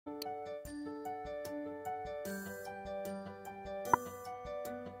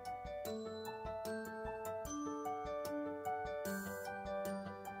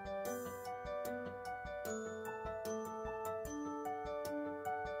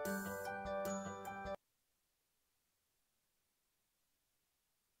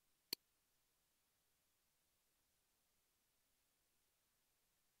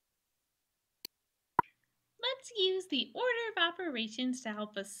Let's use the order of operations to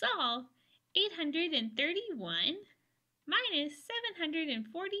help us solve 831 minus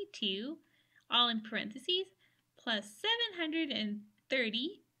 742, all in parentheses, plus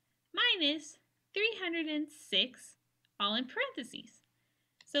 730 minus 306, all in parentheses.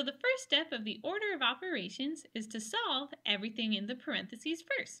 So the first step of the order of operations is to solve everything in the parentheses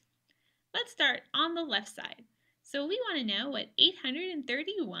first. Let's start on the left side. So we want to know what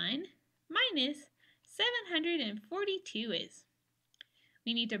 831 minus 742 is.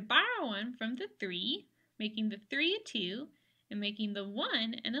 We need to borrow 1 from the 3, making the 3 a 2, and making the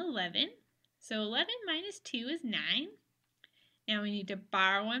 1 an 11. So 11 minus 2 is 9. Now we need to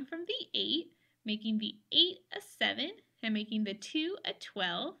borrow 1 from the 8, making the 8 a 7, and making the 2 a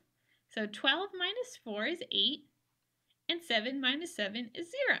 12. So 12 minus 4 is 8, and 7 minus 7 is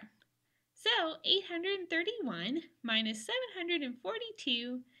 0. So 831 minus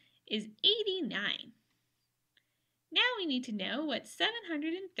 742 is 89. Now we need to know what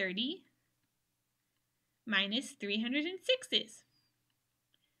 730 minus 306 is.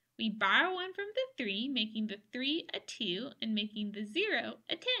 We borrow 1 from the 3, making the 3 a 2 and making the 0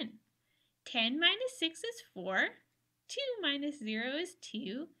 a 10. 10 minus 6 is 4, 2 minus 0 is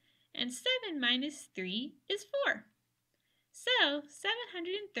 2, and 7 minus 3 is 4. So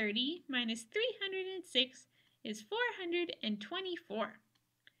 730 minus 306 is 424.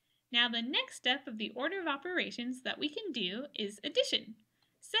 Now the next step of the order of operations that we can do is addition.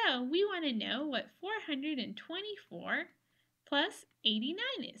 So we want to know what 424 plus 89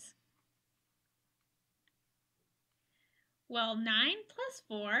 is. Well, 9 plus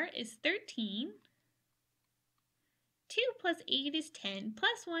 4 is 13. 2 plus 8 is 10,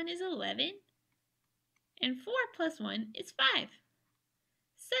 plus 1 is 11, and 4 plus 1 is 5.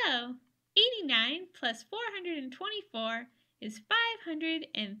 So 89 plus 424 is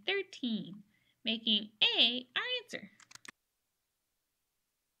 513, making A our answer.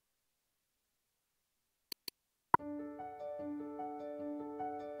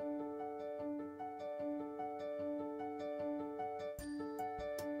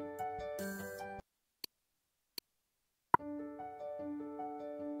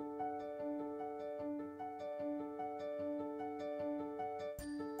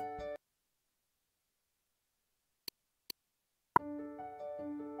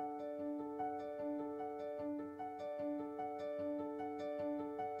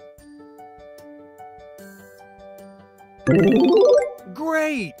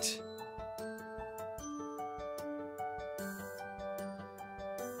 Great!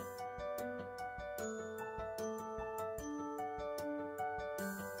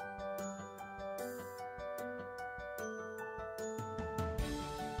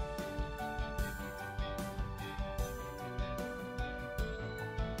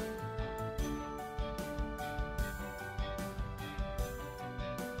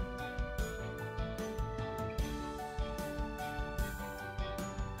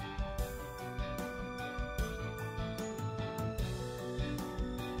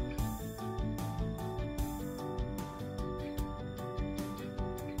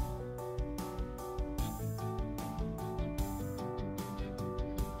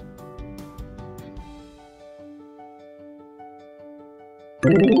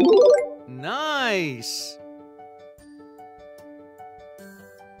 Nice!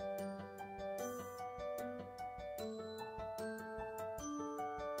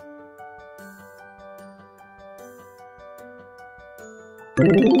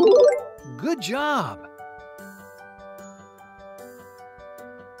 Good job!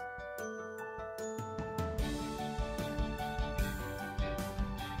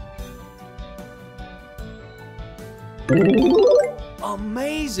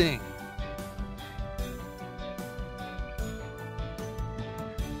 Amazing!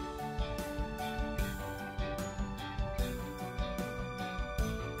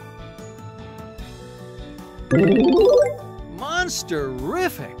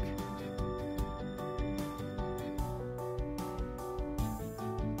 Monster-rific!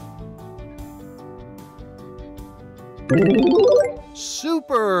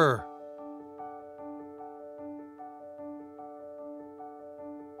 Super!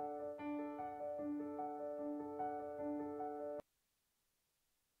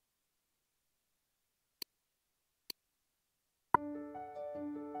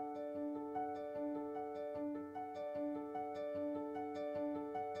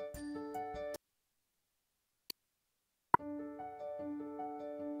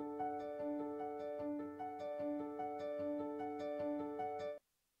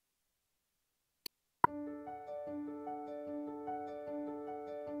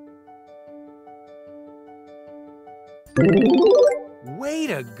 Way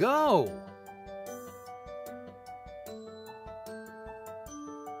to go!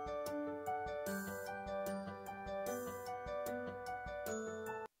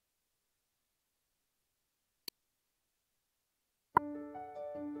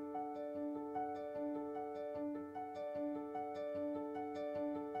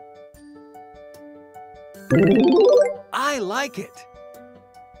 I like it.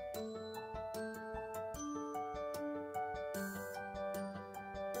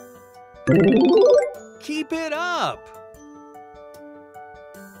 Keep it up.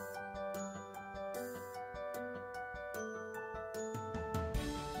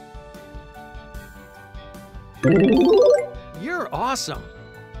 You're awesome.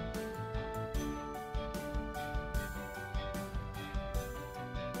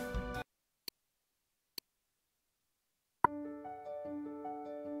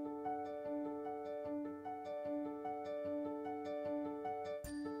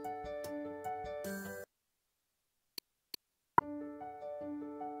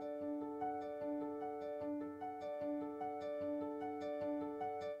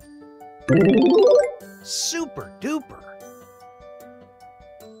 Super duper.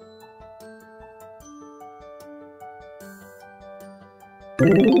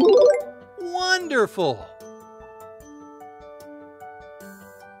 Wonderful.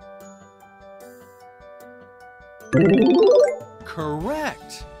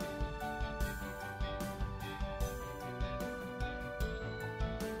 Correct.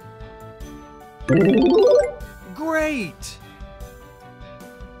 Great.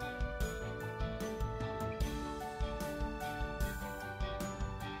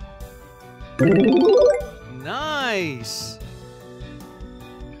 Nice.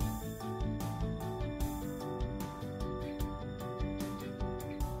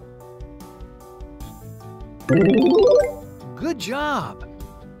 Good job.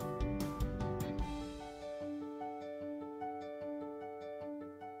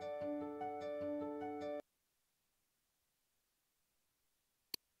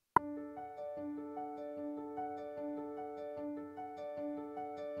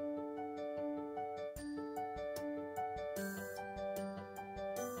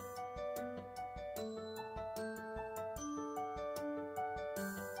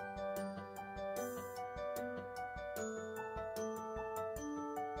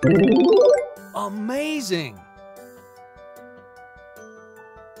 Amazing.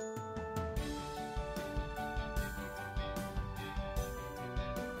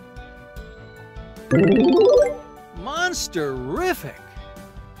 Monsterific.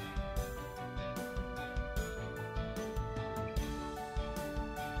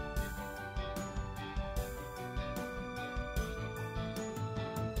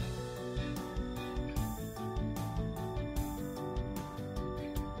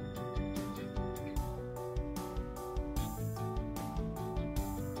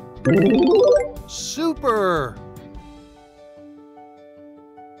 Super.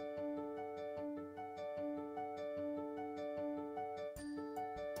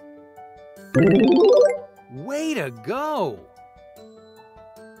 Way to go.